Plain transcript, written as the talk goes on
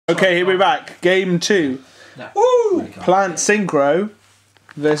Okay, here we're back. Game 2. No. Woo! Plant Synchro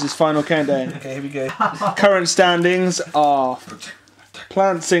versus Final Countdown. Okay, here we go. Current standings are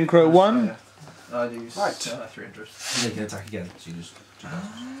Plant Synchro 1. I lose 300. And they can attack again, so you just...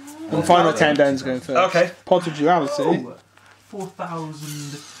 And Final Countdown's going first. Okay. Pot of Duality. Oh,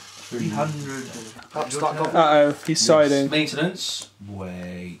 4,300. Uh-oh, he's siding. Maintenance.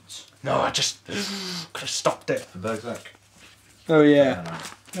 Wait. No, I just could have stopped it. For Berserk. Oh yeah.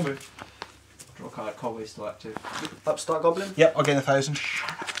 No move. Draw a card, Colway's still active. Upstart Goblin. Yep, I'll gain 1,000.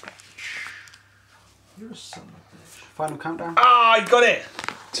 You're a son of a bitch. Final Countdown. Ah, you got it!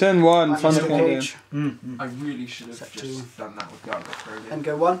 Turn 1, Final Steel Countdown. Cage. I really should have Set just done that with Gargoyle Pro And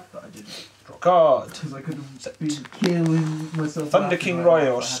go 1. but I didn't. Draw a card. Because I could have been killing myself. Thunder King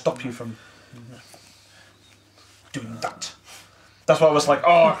Royal will stop you from doing that. That's why I was like,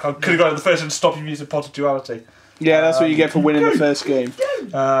 oh, I could have got the first and stop you using Pot of Duality. Yeah, that's what you get for winning the first game.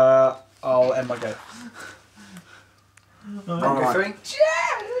 I'll end my go. Go 3.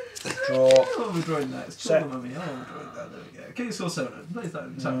 Draw. Oh, we're drawing that. It's Set. cool, mummy. Oh, we're drawing that. There we go. Okay, score 7. Place that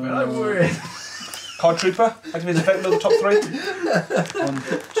in the time. I'm worried. Card Trooper. Activate the effect of the top 3. 1,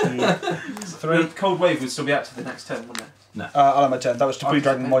 2, 3. Cold Wave would still be active the next turn, wouldn't it? No. I'll have my turn. That was to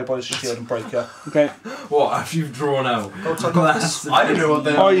pre-dragon my body's shield and breaker. Okay. What have you drawn out? I don't know what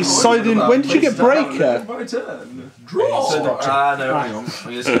they're... Oh, he's siding. When did you get Breaker? My turn. Draw! No, hang on. I'm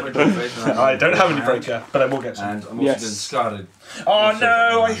going to skip my draw phase. I don't have any breaker, but I will get some. And I'm also Yes. doing discarded. Oh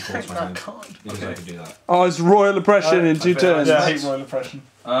no, I Force hate my that hand. card. Because I can do that. Oh, it's Royal Oppression in 2 turns. Yeah, I hate Royal Oppression.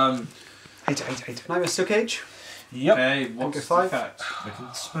 Hate it. Nightmare Steel Cage. Yep. Okay, what's the 5. effect? I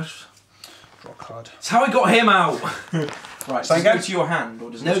can special. Draw a card. That's how I got him out! Right, Say does it again? go to your hand, or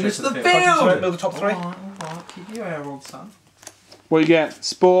does it No, go it's straight to the the field? field! Card Mill the top 3. Alright, keep your hair on, son. What you get?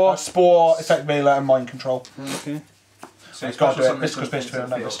 Spore. Spore, Effect Melee, and Mind Control. Okay. So It's got to do it. something Mystical to the Space Field,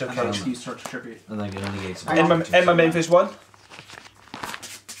 field, no, Still and Cage. then use Structure Tribute. And then get negates. In my main phase 1.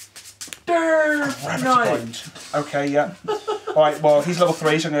 Nice. Okay, yeah. Alright, well, he's level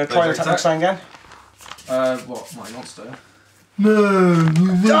 3, so I'm going to try and attack next time again. What? My monster?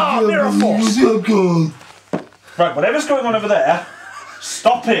 Ah, Mirror Force! Right, whatever's going on over there,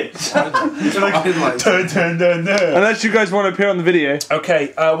 stop it! Turn. Unless you guys want to appear on the video.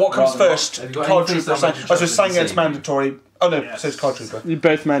 Okay, what comes Rather first? not. Have you got Card anything Trooper or that Sang? matches Oh, so just Sang the against same? mandatory. Oh no, Yes. so it's Card Trooper. You're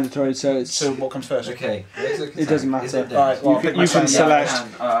both mandatory, so it's So what comes first? Okay. it doesn't matter. Alright, well, You can I'll pick my select. Sang.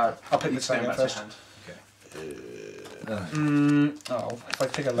 I'll I'll pick the Sang first. Oh, if I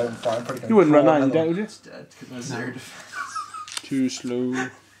pick a lone fire, I'm probably going to You wouldn't run that, you don't, would you? It's dead because there's 0 defense. Too slow.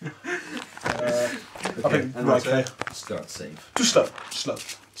 I'll pick right there. Start save. Too slow. Too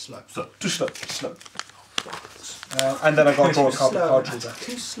slow. And then I've got to draw a card with Card Trooper.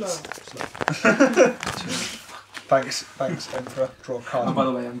 Too slow. Thanks, Emperor. Draw a card. And by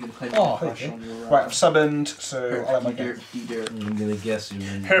the way, I'm going to play Oh, my crush there you on your... Right, I've summoned, so I'll let my go. I'm going to guess you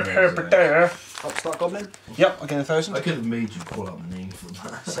mean... Upstart Goblin. Yep, I'll gain 1,000. I could have made you call out the name for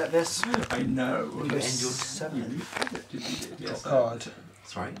that. Set this. I know. Go 7. Draw a card.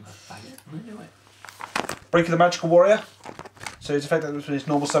 Sorry. Break of the Magical Warrior. So it's effective with his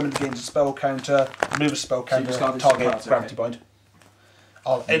normal summon gains a spell counter, remove a spell counter, discard these target, cards, gravity bind.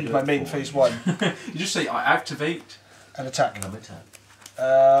 I'll end my main phase 1 You just say, I activate. and attack. And I'm attack.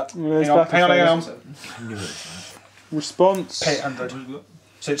 Where's Hang on. Battlefield? I'm giving it a Response. Pay 800.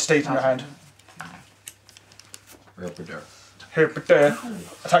 So it stays in your hand. try. Here, but there.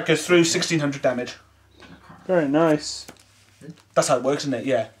 Attack goes through 1,600 damage. Very nice. That's how it works, isn't it?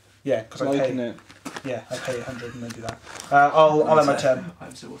 Yeah. Yeah, because I Liking pay. it. Yeah, I pay 800 and then do that. I'll end my turn.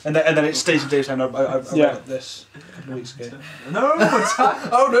 I'm so And then it stays in Dave's hand. I Yeah. read this a couple of weeks ago. No, attack!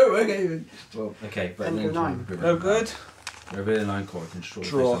 Oh no, okay. Well, okay, but And then... go 9. No good. Reveal 9 core, I can destroy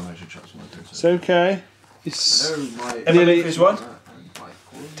Draw. face on magic traps when I do It's okay. It's No, my... Everybody phase 1. my-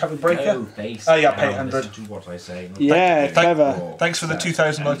 Tap with breaker. Go base Oh, yeah, pay down, 800. listen to what I say. not yeah, thank- clever. Oh, Thanks for the that-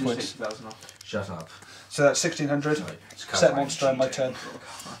 2,000 life And you points. just take 2,000 off. Shut up. So that's 1,600. Sorry, it's Set covering monster on my cheating. turn.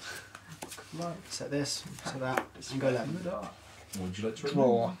 Set this. Set that. And go 11. What would you like to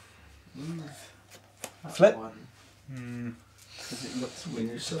Draw. That Flip. one, Hmm. 'cause it looks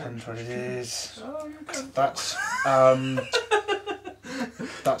weird. Depends what it is. Oh, you can.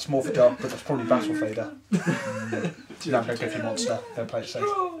 That's more for dark, but that's probably Battle Fader. No, I'm going to go for your monster. Don't play it safe.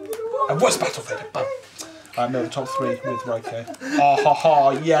 And what's Battle Fader? Bum. No, the top 3 with Raiko. Ah ha ha,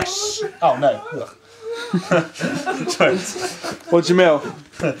 yes! Oh no, look. Sorry. What's your mill?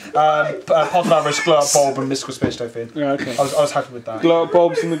 Pot of Avarice, Glow Up Bulb, and Mystical Space Dolphin. Yeah, okay. I was happy with that. Glow up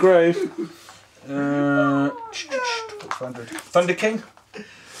bulbs in the grave. 400. Thunder King.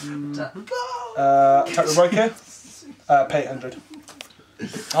 Attack with Raiko. Pay 800.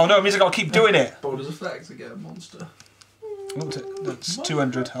 Oh no, it means I gotta keep doing it. Boulders effect to get a monster. What's it? That's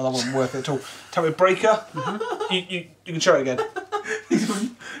 200. Oh, that wasn't worth it at all. Tell me, breaker. You can show it again.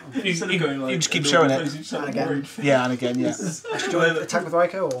 Instead of going like, you just keep showing it. And again. Yeah, and again, yeah. Do you attack with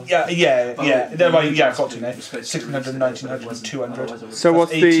Raiko or? Yeah. No, well, yeah, I've got to now. 1600, 1900, 200. So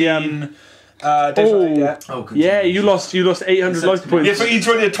what's the 18. Yeah. Yeah, you lost 800 life points. Yeah, but he's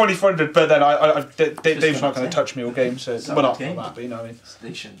running at 2400, but then Dave's not going to touch me all game, so well, not that, but you know what I mean.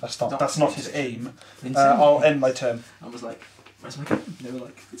 That's not his aim. I'll end my turn. I was like, where's my gun? They were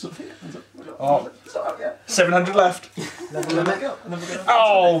like, it's not here. I was like, Oh, it's not out yet. 700 left. Level And then limit. I go.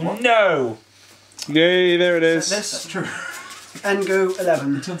 Oh no! Yay, there it is. This. That's true. And go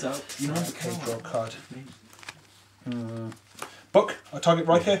 11. It turns out, you know, Okay, draw a card. Book. I target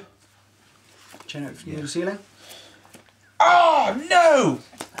right here. Chain out from the ceiling. Oh no!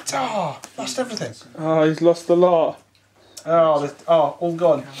 Oh, lost everything. Oh, he's lost a lot. All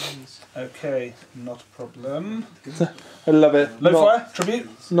gone. Okay, not a problem. I love it. Low Not, fire, tribute.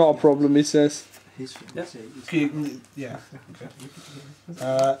 not a problem, he says. Yeah. Okay.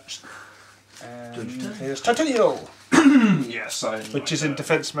 Here's Titanium, Yes, I. which is in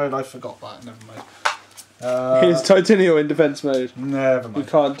defense mode. I forgot that. Never mind. Here's Titanium in defense mode. Never We mind.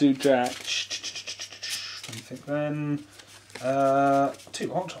 can't do jack. Let me think then. Too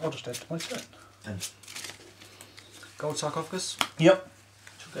what? I'll just end my turn. Gold sarcophagus. Yep.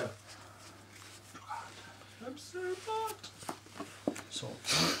 Go.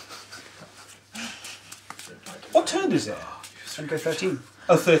 Swords. What turn is it? And go 13.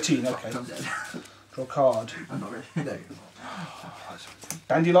 Oh, 13, okay. I'm dead. Draw a card. I'm not ready. There you go.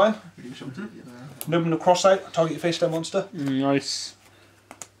 Dandelion. Really shot it. Nobleman a cross out. Target your face down monster. Nice.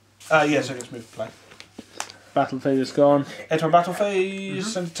 Yes, I just move to play. Battle phase is gone. Enter my battle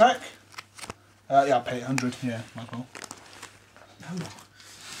phase and attack. Yeah, I'll pay 100. Yeah, might as well.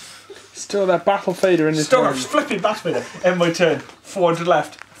 Still that battle fader in his Still a hand. flipping battle fader. End my turn. 400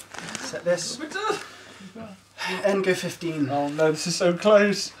 left. Set this. And go 15. Oh no, this is so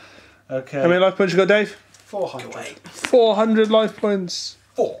close. Okay. How many life points you got, Dave? 400. 400 life points.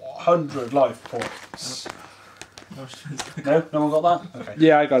 400 life points. No? No one got that? Okay.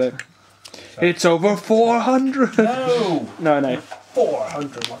 Yeah, I got it. It's over 400. No! No.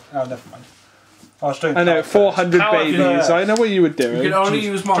 400 life. Oh, never mind. I was doing I know, Caius 400 first. babies. I know what you were You doing. can only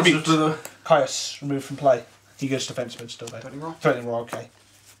use monsters Tribute. to the. Caius, removed from play. He goes defense mode still there. Threatening roll. Threatening roll, okay.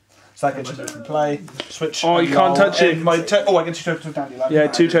 So that gets removed from play. Switch. Oh, you and can't I'll touch it. end my oh, I get 2 tokens of Dandelion. Yeah,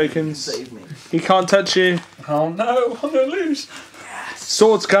 2 tokens. Save me. He can't touch you. Oh no, I'm going to lose.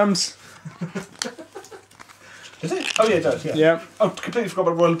 Swords comes. Is it? Oh yeah, it does, yeah. Yeah. Oh, completely forgot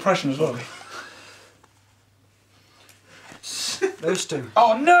about Royal Oppression as well. Those two.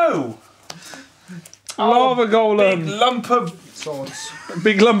 Oh no! Lava Big golem. lump of... Swords.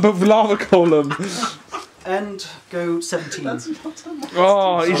 Big lump of lava golem. And go 17.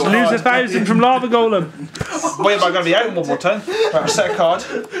 Oh, he's lose 1,000 from lava golem. Wait, am I going to be out in one more turn? Right, I'll set a card.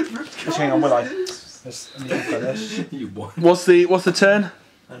 Just hang on, will I? This, I need to go this. You won. What's the turn?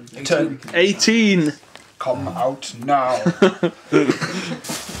 Turn. 18. Come out now.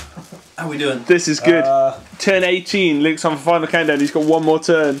 How are we doing? This is good. Turn 18. Luke's on for final countdown. He's got one more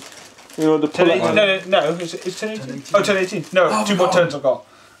turn. In order to pull Turn up. 18, no, it's turn 18. Oh, turn 18. No, 2 more turns I've got.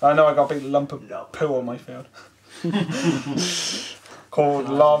 I know I got a big lump of poo on my field. Called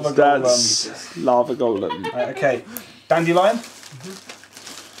Lava Golem. That's lava golem. Right, okay. Dandelion. No,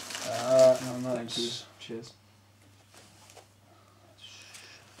 Thank you. that's... Cheers.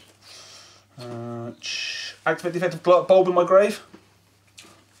 Activate the effect of bulb in my grave,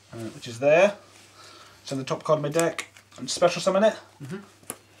 which is there. Send the top card of my deck and special summon it.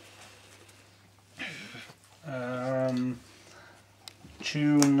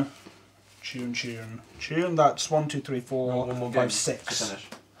 Tune. That's 1, 2, 3, 4, 5, 6.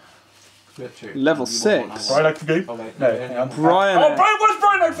 Level 6. Brian out for game? Oh, wait. No, hang on. Brian. Oh, what's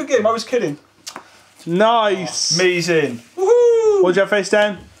Brian out for game? I was kidding. Nice. Amazing. Woohoo! What'd you have face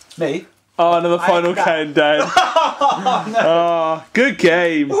down? Me? Oh, another final that. countdown. Oh, good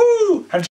game. Woohoo!